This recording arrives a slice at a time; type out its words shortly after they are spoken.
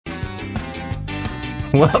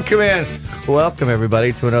Welcome in. Welcome,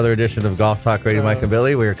 everybody, to another edition of Golf Talk Radio. Mike and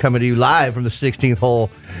Billy. We are coming to you live from the 16th hole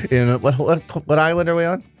in what island are we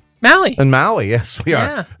on? Maui. In Maui, yes, we are.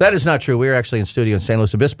 Yeah. That is not true. We are actually in studio in San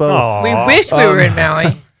Luis Obispo. Aww. We wish we were in Maui.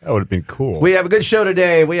 That would have been cool. We have a good show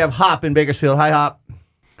today. We have Hop in Bakersfield. Hi, Hop.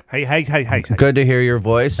 Hey. Good to hear your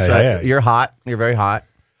voice. Hey. You're hot. You're very hot.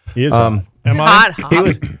 He is. Am I?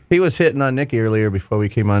 Hot. He was hitting on Nikki earlier before we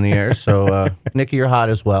came on the air. So, Nikki, you're hot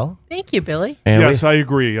as well. Thank you, Billy. And Yes, I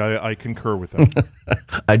agree. I concur with that.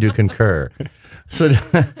 I do concur. So,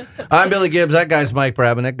 I'm Billy Gibbs. That guy's Mike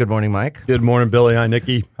Brabennick. Good morning, Mike. Good morning, Billy. Hi,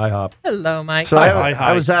 Nikki. Hi, Hop. Hello, Mike. So Hi.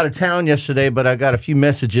 I was out of town yesterday, but I got a few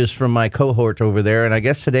messages from my cohort over there, and I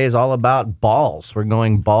guess today is all about balls. We're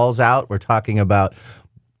going balls out. We're talking about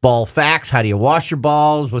ball facts. How do you wash your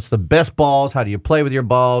balls? What's the best balls? How do you play with your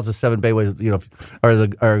balls? The 7 bay ways,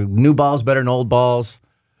 are new balls better than old balls?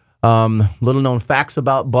 Little known facts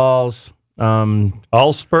about balls.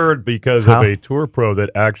 All spurred because of a tour pro that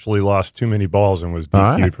actually lost too many balls and was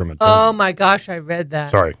DQ'd from a tournament. Oh, my gosh, I read that.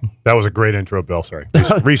 Sorry. That was a great intro, Bill. Sorry.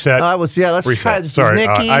 Reset. Let's try Reset. this. Sorry.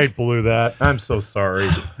 Nikki. I blew that. I'm so sorry.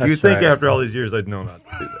 You think right. after all these years I'd know not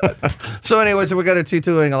to do that. So anyways, we're going to be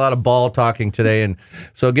doing a lot of ball talking today, and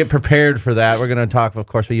so get prepared for that. We're going to talk, of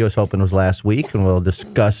course, the U.S. Open was last week, and we'll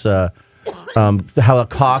discuss how a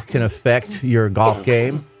cough can affect your golf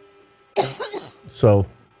game. So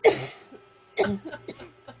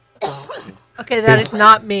Okay, that is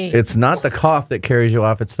not me. it's not the cough that carries you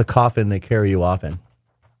off; it's the coffin they carry you off in.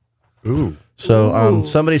 Ooh. So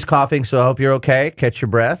somebody's coughing, so I hope you're okay. Catch your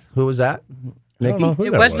breath. Who was that? I don't know Nikki? who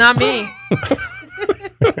It that was not me.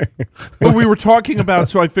 Well, we were talking about,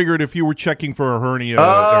 so I figured if you were checking for a hernia.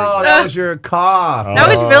 Oh, that was your cough. That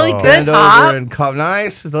was really good, Bend over Hop. and cough.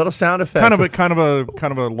 Nice little sound effect. kind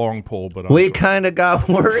of a long pull, but We kind of got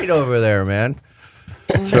worried over there, man.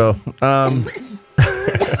 So,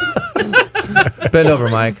 bend over,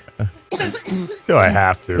 Mike. Do I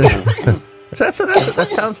have to? That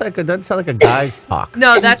sounds like doesn't sound like a guy's talk.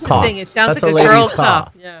 No, that's Cough. the thing. It sounds That's like a a lady's girl's cough.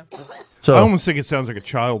 cough. Yeah. So I almost think it sounds like a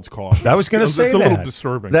child's cough. I was going to say it's a little that.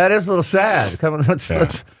 disturbing. that is a little sad. Come on,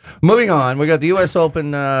 let's moving on. We got the U.S.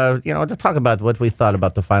 Open. To talk about what we thought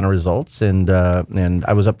about the final results, and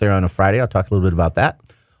I was up there on a Friday. I'll talk a little bit about that.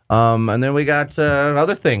 And then we got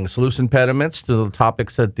other things, loose impediments to the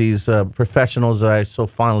topics that these professionals that I so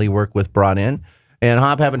fondly work with brought in. And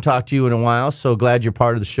Hop, haven't talked to you in a while, so glad you're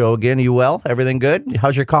part of the show again. Are you well? Everything good?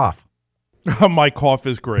 How's your cough? My cough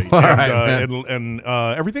is great, All right, and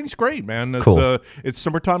everything's great, man. It's, Cool. It's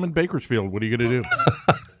summertime in Bakersfield. What are you going to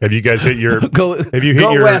do? Have you guys hit your... Go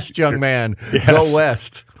west, young man. Yes. Go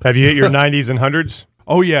west. Have you hit your 90s and 100s?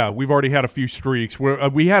 Oh yeah, we've already had a few streaks.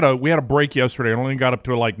 We had a break yesterday. It only got up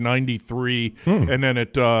to like 93, and then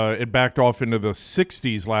it backed off into the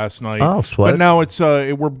 60s last night. Oh, sweat. But now we're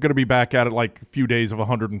going to be back at it like a few days of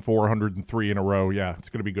 104, 103 in a row. Yeah, it's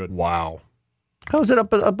going to be good. Wow. How's it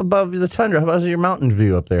up above the tundra? How's your mountain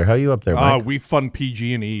view up there? How are you up there, Mike? We fund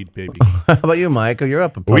PG&E, baby. How about you, Mike? Oh, you're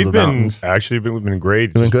up above We've the been mountains. we've been great.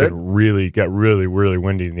 You been It's good? got really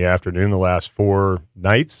windy in the afternoon the last 4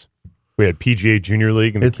 nights. We had PGA Junior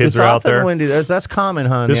League and the kids It's are out often there. windy. That's common,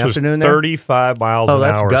 huh? In This the was afternoon 35 miles Oh, an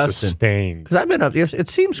that's hour gusting. sustained. Because I've been up. It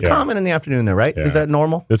seems Yeah. common in the afternoon there, right? Yeah. Is that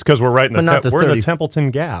normal? It's because we're right in But not the we're in 30. the Templeton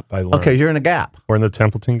Gap. I learned. Okay, you're in a gap. We're in the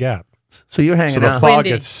Templeton Gap. So you're So hanging the out. fog Windy.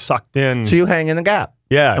 gets sucked in. So you hang in the gap.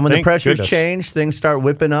 Yeah, And when the thank pressures goodness. change, things start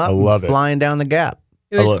whipping up I love and it. flying down the gap.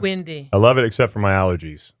 It was Hello. windy. I love it except for my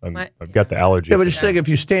allergies. I've got the allergies. Yeah, but just think if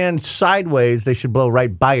you stand sideways, they should blow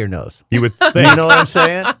right by your nose. you would think. You know what I'm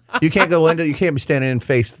saying? You can't be standing in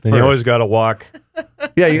face first. And you always got to walk.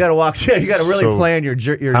 Yeah, you got to walk. Yeah, you got to really So, plan your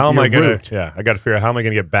How am I going route. to? Yeah, I got to figure out how am I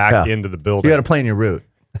going to get back Yeah. into the building. You got to plan your route.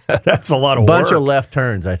 That's a lot of Bunch work. of left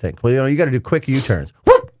turns, I think. Well, you got to do quick U-turns.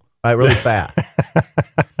 Whoop! All right, really fast.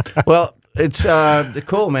 Well, it's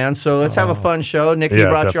cool, man. So let's have a fun show. Nikki Yeah,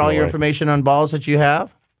 brought you all your definitely. information on balls that you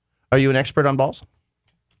have. Are you an expert on balls?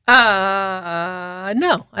 No, I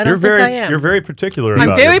don't You're think very, I am. You're very particular. I'm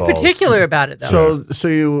about very your balls. particular about it, though. So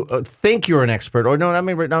you think you're an expert, or no? I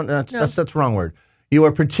mean, no, that's the wrong word. You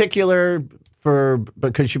are particular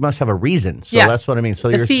because you must have a reason. So Yeah. that's what I mean. So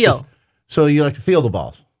The you're feel. so you like to feel the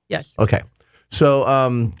balls. Yes. Okay. So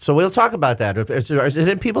we'll talk about that. Is it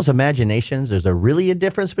in people's imaginations? Is there really a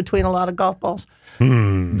difference between a lot of golf balls?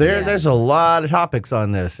 There's a lot of topics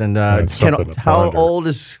on this, and That's something to how ponder. old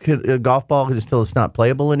is a golf ball? Because it's not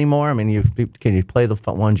playable anymore. I mean, can you play the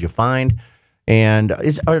ones you find? And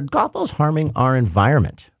are golf balls harming our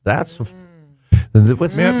environment? That's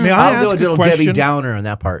what's, May I I'll do ask a a little question? Debbie Downer on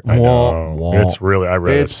that part. I know. It's really. I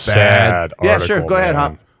read It's a sad bad. Yeah, article. sure. Go ahead,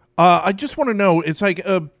 man. Hop. I just want to know. It's like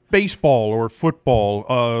baseball or football,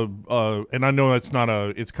 and I know that's not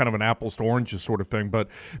it's kind of an apples to oranges sort of thing, but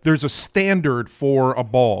there's a standard for a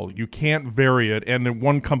ball. You can't vary it, and then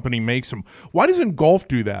one company makes them. Why doesn't golf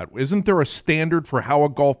do that? Isn't there a standard for how a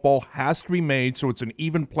golf ball has to be made so it's an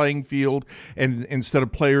even playing field, and instead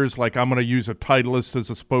of players like, I'm going to use a Titleist as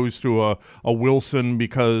opposed to a Wilson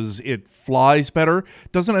because it flies better?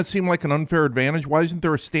 Doesn't that seem like an unfair advantage? Why isn't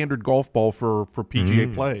there a standard golf ball for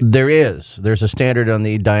PGA play? There's a standard on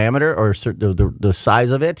the diameter or the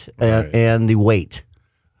size of it and the weight.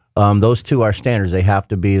 Those two are standards. They have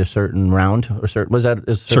to be a certain round or certain. Was that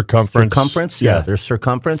circumference? Circumference. Yeah, there's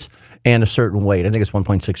circumference and a certain weight. I think it's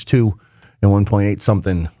 1.62 and 1.8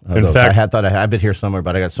 something. In fact, I have it here somewhere,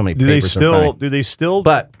 but I got so many. Do they still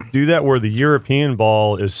do that where the European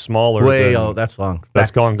ball is smaller? That's long.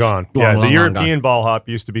 That's gone. Long, The European ball hop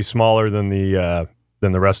used to be smaller than the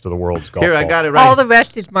rest of the world's golf ball. I got it right. All the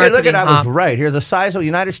rest is marketing. Hey, look at I was right. Here's the size of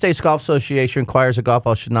United States Golf Association requires a golf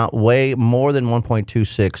ball should not weigh more than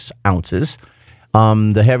 1.26 ounces.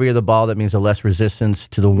 The heavier the ball, that means the less resistance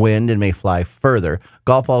to the wind and may fly further.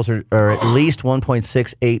 Golf balls are at least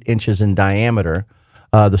 1.68 inches in diameter.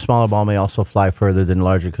 The smaller ball may also fly further than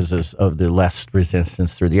larger because of the less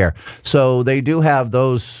resistance through the air. So they do have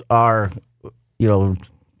those those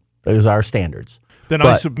are standards. Then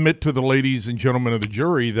I submit to the ladies and gentlemen of the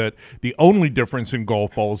jury that the only difference in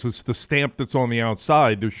golf balls is the stamp that's on the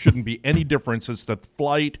outside. There shouldn't be any difference as to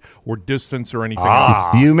flight or distance or anything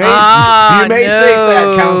else. You may think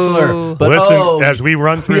that, counselor. But listen, as we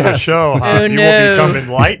run through the show, you will become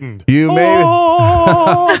enlightened. You may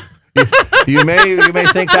you may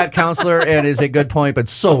think that, counselor, and it's a good point, but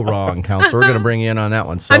so wrong, counselor. We're going to bring you in on that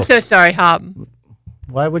one. So, I'm so sorry, Hop.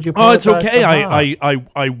 Why would you? Oh, it's okay.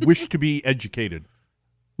 I wish to be educated.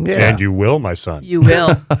 Yeah. And you will, my son. You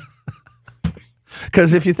will.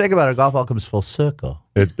 Because if you think about it, a golf ball comes full circle.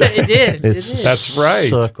 It is. That's right.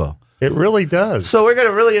 Circle. It really does. So we're going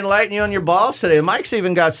to really enlighten you on your balls today. Mike's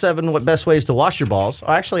even got 7 best ways to wash your balls.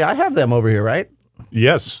 Actually, I have them over here, right?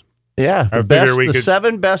 Yes. Yeah. The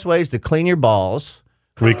 7 best ways to clean your balls.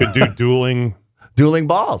 We could do dueling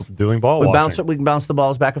balls. Dueling ball washing. We can bounce the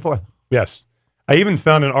balls back and forth. Yes. I even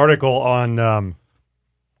found an article on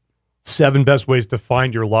 7 best ways to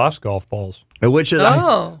find your lost golf balls. Which,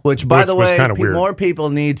 by the way, more people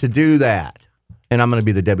need to do that. And I'm going to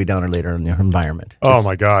be the Debbie Downer later in the environment. Oh,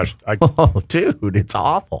 my gosh. Dude, it's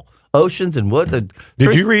awful. Oceans and woods.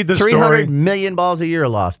 Did you read the story? 300 million balls a year are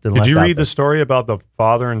lost. Did you read the story about the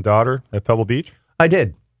father and daughter at Pebble Beach? I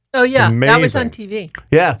did. Oh, yeah. Amazing. That was on TV.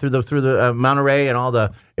 Yeah, through the Monterey and all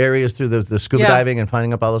the areas through the scuba diving and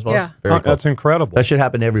finding up all those balls. Yeah. Very cool. That's incredible. That should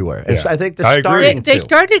happen everywhere. Yeah. I think they're starting They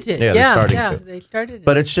started it. Yeah, they started it.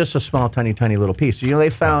 But it's just a small, tiny, tiny little piece. They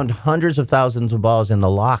found hundreds of thousands of balls in the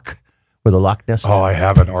loch, where the Loch Ness. Oh, I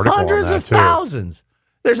have an article hundreds on that of thousands.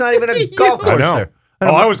 There's not even a golf course there.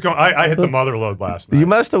 I hit the mother load last night. You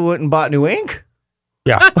must have went and bought new ink.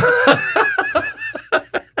 Yeah.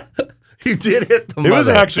 You did hit the mother. It was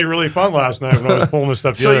actually really fun last night when I was pulling this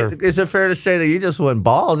stuff together. So is it fair to say that you just went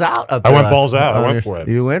balls out up there? I went balls out. I went for it.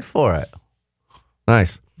 You went for it.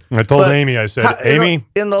 Nice. I told Amy, I said, Amy,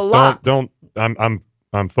 in the lot.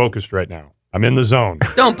 I'm focused right now. I'm in the zone.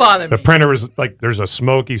 Don't bother me. The printer is like, there's a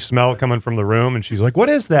smoky smell coming from the room, and she's like, "What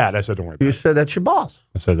is that?" I said, "Don't worry about it." You said that's your balls.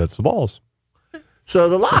 I said, "That's the balls." So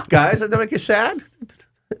the lock, guys, does that make you sad?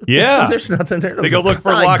 Yeah. There's nothing there. They go look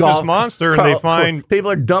for Loch Ness Monster, and they find... People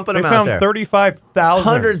are dumping them out there. They found 35,000.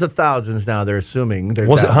 Hundreds of thousands now, they're assuming.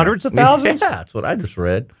 Was it hundreds of thousands? Yeah, that's what I just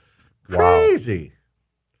read. Wow. Crazy.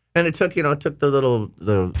 And it took, the little...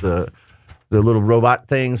 The little robot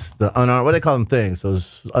things, the unarmed, what do they call them things?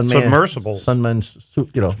 Those unmanned... Submersibles. Submarine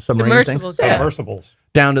things. Yeah. Submersibles.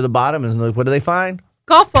 Down to the bottom, and what do they find?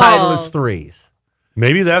 Golf balls. Titleist threes.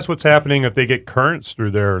 Maybe that's what's happening if they get currents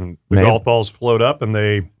through there and the golf balls float up and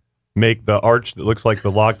they make the arch that looks like the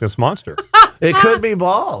Loch Ness Monster. It could be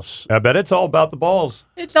balls. I bet it's all about the balls.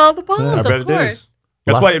 It's all the balls, I bet it is.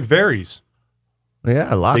 That's why it varies.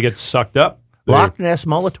 Yeah, they get sucked up. Loch Ness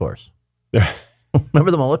Molotors.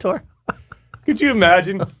 Remember the Molitor? Could you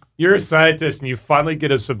imagine? You're a scientist and you finally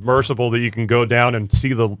get a submersible that you can go down and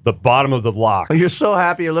see the bottom of the loch. You're so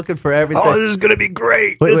happy. You're looking for everything. Oh, this is going to be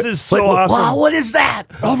great. This is so awesome. Wow, what is that?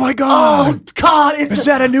 Oh, my God. Oh, God. Is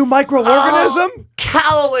that a new microorganism? Oh,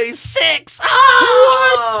 Callaway 6.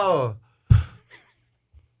 Oh!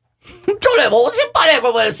 What?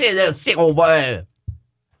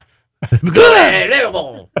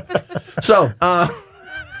 So,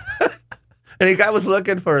 and the guy was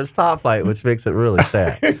looking for his top flight, which makes it really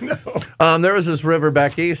sad. There was this river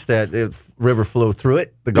back east that river flowed through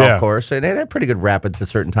it, the golf course, and it had pretty good rapids at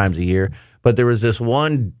certain times of year. But there was this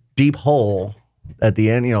one deep hole at the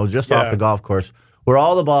end, just off the golf course, where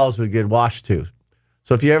all the balls would get washed to.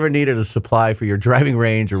 So if you ever needed a supply for your driving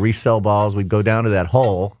range or resell balls, we'd go down to that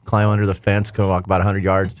hole, climb under the fence, go walk about 100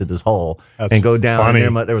 yards to this hole, and go down. Funny.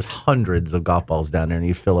 And there was hundreds of golf balls down there, and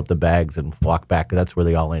you fill up the bags and walk back. That's where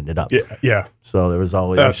they all ended up. Yeah. So there was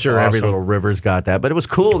always, I'm That's sure every awesome. little river's got that. But it was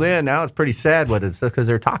cool then. Now it's pretty sad, but it's because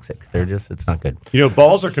they're toxic. It's not good.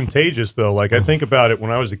 Balls are contagious, though. Like, I think about it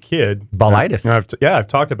when I was a kid. Ballitis. I've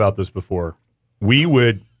talked about this before. We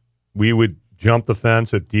would jump the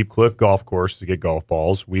fence at Deep Cliff Golf Course to get golf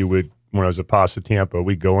balls. We would, when I was at Paso Tampa,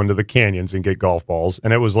 we'd go into the canyons and get golf balls.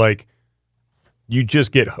 And it was like, you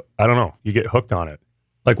just get, I don't know, you get hooked on it.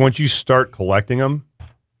 Like, once you start collecting them,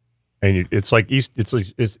 and it's like it's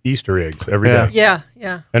Easter eggs every day. Yeah.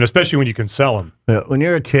 And especially when you can sell them. Yeah, when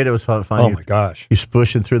you're a kid, it was fun. Oh, my gosh. You're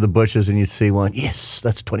pushing through the bushes and you see one. Yes,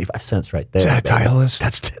 that's 25 cents right there. Is that a Titleist?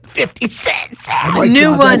 That's 50 cents. A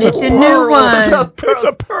new one. It's a new one. It's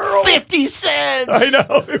a pearl. 50 cents. I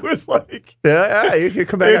know. It was like, Yeah, you can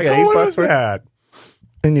come back. I got $8 for that.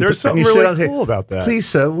 And There's something really cool about that. Please,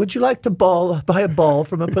 sir, would you like to buy a ball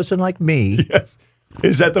from a person like me? Yes.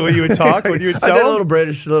 Is that the way you would talk when you would sell I did a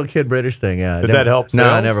them? little kid British thing. Yeah. Did that help No, it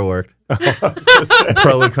sales? never worked.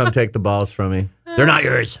 Pro would come take the balls from me. They're not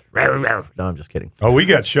yours. No, I'm just kidding. Oh, we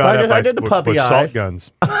got shot at I did the puppy with salt eyes. guns.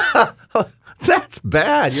 That's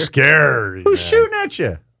bad. You're Scary. Who's shooting at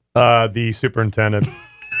you? The superintendent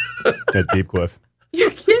at Deep Cliff.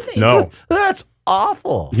 You're kidding. No, That's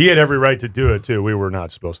awful. he had every right to do it too. We were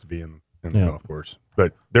not supposed to be in the golf course,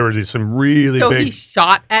 but there was some really So big. he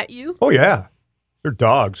shot at you? Oh yeah, they're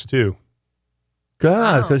dogs too.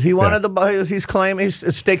 God, because he wanted Yeah. the ball.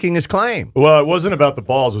 He's staking his claim. Well, it wasn't about the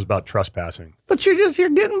balls; it was about trespassing. But you're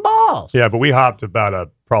getting balls. Yeah, but we hopped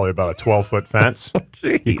probably about a 12-foot fence.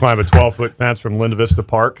 Jeez. You climb a 12-foot fence from Linda Vista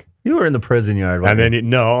Park. You were in the prison yard. And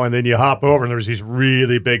then you hop over, and there was these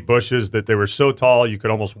really big bushes that they were so tall you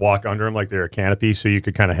could almost walk under them like they were a canopy, so you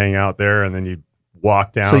could kind of hang out there, and then you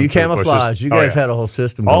walk down. So you to the bushes. camouflage. You Oh, guys yeah. had a whole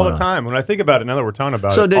system all going the on. time. When I think about it now that we're talking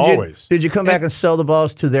about So it, did always. you come back and sell the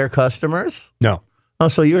balls to their customers? No, Oh,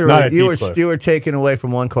 so you Not at you Deep Cliff. were taken away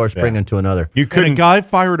from one course, bringing to another. you And a couldn't. guy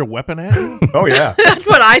fired a weapon at you? Oh yeah, That's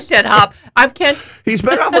what I said, Hop. I can't. He's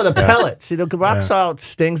better off with a pellet. See, the rock salt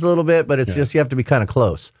stings a little bit, but it's just you have to be kind of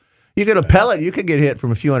close. You get a pellet, you could get hit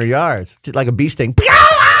from a few hundred yards, it's like a bee sting.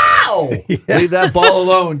 Ow! Leave that ball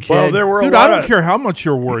alone, kid. well, there were Dude, a I lot don't of. care how much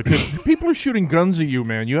you're worth. If people are shooting guns at you,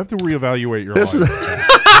 man, you have to reevaluate your This life.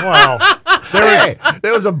 is Wow, hey,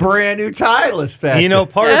 there was a brand new Titleist factory.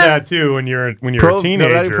 part of that too. When you're a teenager,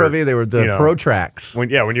 they were the Pro Tracks. when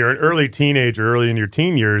you're an early teenager, early in your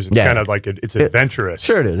teen years, it's Yeah. kind of like it's adventurous.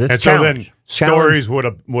 Sure it is. It's and challenge. so then stories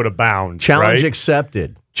would abound. Challenge right?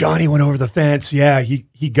 accepted. Johnny went over the fence. Yeah,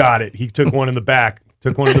 he got it. He took one in the back.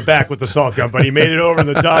 Took one in the back with the salt gun, but he made it over, and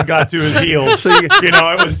the dog got to his heels. So it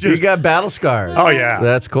was You just. got battle scars. Oh yeah,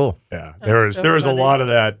 That's cool. yeah. There was a funny. lot of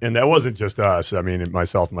that, and that wasn't just us. I mean,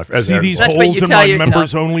 myself and my friends. See these That's what holes you in tell my yourself.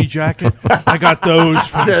 members only jacket? I got those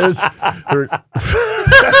from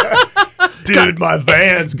dude, my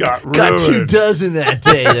Vans got ruined. Got 2 dozen that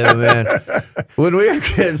day, though, man. When we were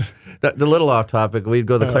kids, the little off topic, we'd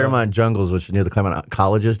go to the Claremont Jungles, which are near the Claremont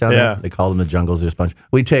colleges down Yeah. there. They call them the jungles. There's a bunch.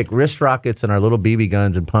 We'd take wrist rockets and our little BB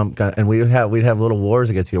guns and pump gun, and we'd have little wars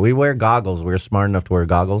against each other. We'd wear goggles. We were smart enough to wear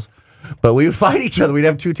goggles. But we would fight each other. We'd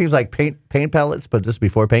have 2 teams like paint pellets, but just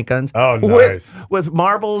before paint guns. Oh, nice. With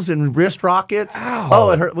marbles and wrist rockets. Oh,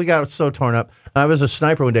 it hurt. We got so torn up. I was a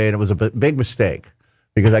sniper one day, and it was a big mistake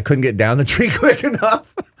because I couldn't get down the tree quick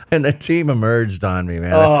enough, and the team emerged on me,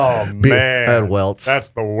 man. Oh I man, had welts. That's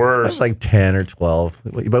the I worst. was like 10 or 12.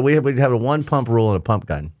 But we'd have a 1 pump rule and a pump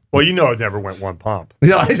gun. well, it never went one pump.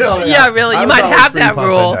 Yeah, I know. Yeah, really. I You was might always have free that pumping.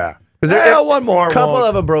 rule. Yeah. One more. A couple won't.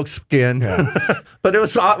 of them broke skin, but it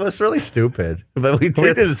was really stupid. But we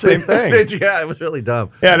did the same thing. Yeah, it was really dumb.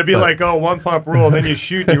 Yeah, to be like, 1 pump rule, and then you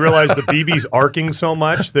shoot and you realize the BB's arcing so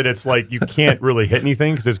much that it's like you can't really hit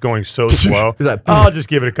anything because it's going so slow. He's like, I'll just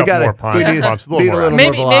give it a couple gotta- more pumps. we need- pumps, a need little a more. little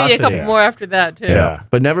effort. more Maybe a couple velocity. more after that, too. Yeah.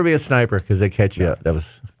 But never be a sniper because they catch you up. That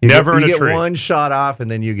was Never in you a get tree. 1 shot off and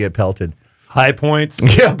then you get pelted. High points,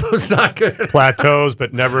 Yeah, but it's not good. plateaus,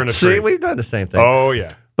 but never in a See, tree. we've done the same thing. Oh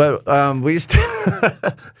yeah. But we used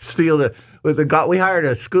to steal we hired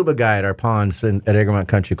a scuba guy at our ponds at Egremont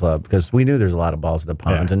Country Club because we knew there's a lot of balls in the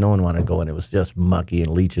ponds and no one wanted to go in. It was just mucky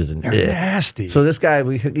and leeches and Nasty. So this guy,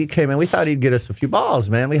 he came in. We thought he'd get us a few balls,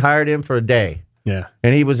 man. We hired him for a day, yeah.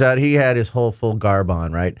 and he was out. He had his whole full garb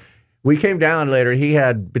on, right? We came down later. He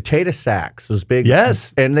had potato sacks, those big,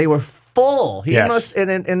 Yes. and they were full. He Yes. must,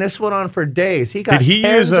 and this went on for days. He got Did he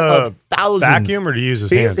tens use a of thousands. vacuum or did he use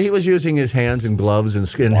his hands? He was using his hands and gloves and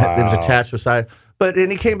skin. It was Wow. attached to the side. But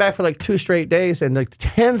and he came back for like 2 straight days and like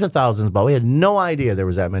tens of thousands of balls. We had no idea there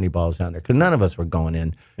was that many balls down there because none of us were going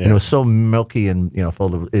in, and it was so milky and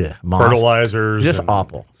full of moss. Fertilizers. Just and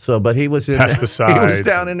awful. So, but he was in Pesticides. He was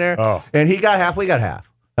down in there, Oh. and he got half. We got half.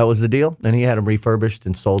 That was the deal. And he had them refurbished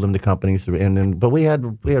and sold them to companies. But we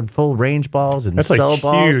had full range balls and That's cell like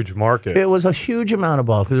balls. huge market. It was a huge amount of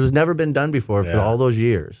balls because it was never been done before for Yeah. all those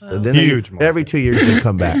years. And then Huge market. every 2 years they'd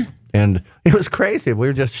come back. And it was crazy. We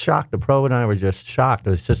were just shocked. The pro and I were just shocked.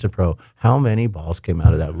 The assistant pro, how many balls came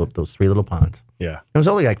out of those 3 little ponds. Yeah. It was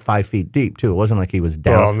only like 5 feet deep too. It wasn't like he was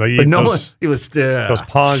down. Well, but no those- one. It was Those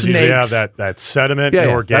ponds usually have that sediment Yeah, and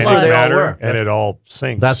yeah. organic That's where they all matter, were. and it all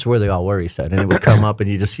sinks. That's where they all were. He said, and it would come up, and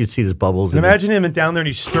you'd see these bubbles. And And imagine him down there and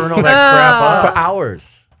he's stirring all that crap for up.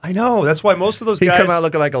 hours. I know. That's why most of those He'd guys. come out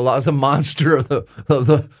looking like the monster of the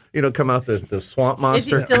come out the swamp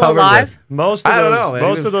monster. Is he still covered alive? with- most of I don't those, know. man.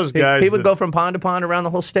 most He of was- those guys. He would that- go from pond to pond around the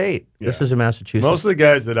whole state. This is in Massachusetts. Most of the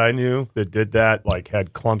guys that I knew that did that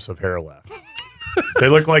had clumps of hair left. They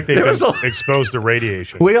looked like they'd been was a- exposed to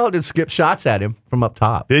radiation. we all did skip shots at him from up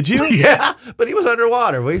top. Did you? Yeah, but he was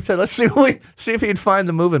underwater. We said, let's see if he'd find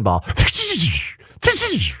the moving ball.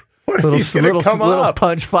 little he's gonna little, come little up?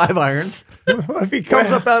 punch 5 irons. What if he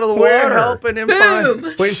comes up out of the We're water? helping him Boom.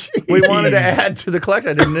 find. We wanted to Jeez. add to the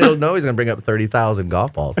collection. I didn't know he's going to bring up 30,000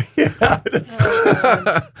 golf balls. It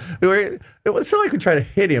was like we tried to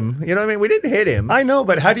hit him. You know what I mean? We didn't hit him. I know,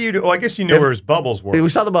 but how do you do? Well, I guess you knew where his bubbles were. We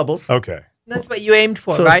saw the bubbles. Okay. That's what you aimed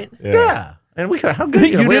for, So- right? Yeah. And we got how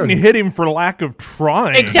good You we were- didn't hit him for lack of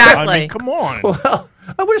trying. Exactly. I mean, come on.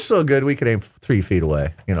 Well, we're so good we could aim 3 feet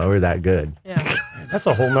away. We're that good. Yeah. That's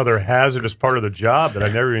a whole nother hazardous part of the job that I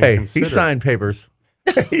never even Hey, considered. he signed papers.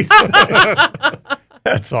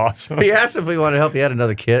 That's awesome. He asked if we wanted to help. He had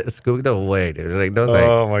another kit. Scoop. No way, dude. Like, no thanks.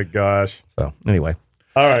 Oh my gosh. So anyway,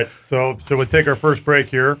 All right, so we'll take our first break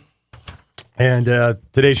here, and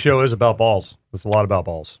today's show is about balls. It's a lot about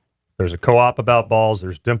balls. There's a co-op about balls.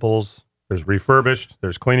 There's Dimples. There's refurbished.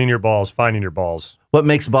 There's cleaning your balls, finding your balls. what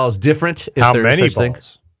makes balls different? If How there's many such thing?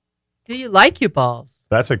 balls? Do you like your balls?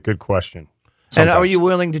 That's a good question. And are Sometimes. you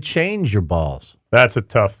willing to change your balls? That's a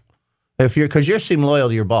tough. Because you seem loyal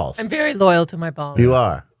to your balls. I'm very loyal to my balls. You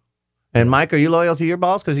are. And Mike, are you loyal to your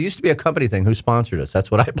balls? Because it used to be a company thing. Who sponsored us? That's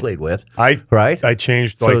what I played with. Right? I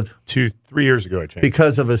changed So- like 2-3 years ago. I changed.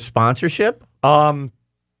 Because of a sponsorship,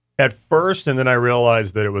 At first, and then I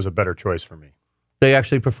realized that it was a better choice for me. they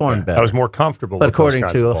actually performed better. I was more comfortable. But with according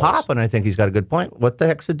those kinds to of balls. Hop, and I think he's got a good point. What the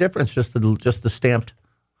heck's the difference? Just the stamped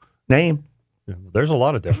name, There's a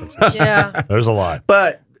lot of differences. Yeah. There's a lot.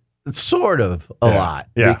 but sort of a lot.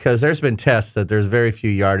 Yeah. Because there's been tests that there's very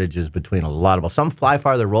few yardages between a lot of balls. Some fly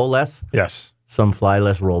farther, roll less. Yes. Some fly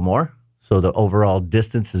less, roll more. So the overall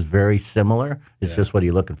distance is very similar. It's just what are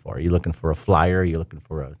you looking for? Are you looking for a flyer? Are you looking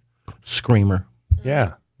for a screamer?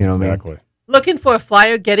 Yeah. You know what Exactly. Looking for a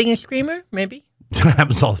flyer, getting a screamer, maybe? I mean? It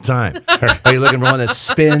happens all the time. Are you looking for one that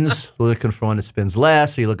spins? Looking for one that spins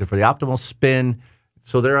less? Are you looking for the optimal spin?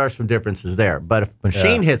 So there are some differences there. But if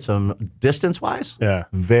machine hits them distance-wise, Yeah.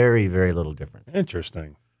 very, very little difference.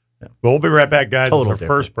 Interesting. Well, we'll be right back, guys. Total This is our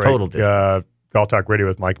first break. difference. Total difference. Golf Talk Radio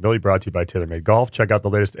with Mike and Billy, brought to you by TaylorMade Golf. Check out the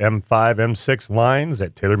latest M5, M6 lines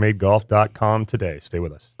at TaylorMadeGolf.com today. Stay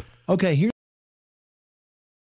with us. Okay, here's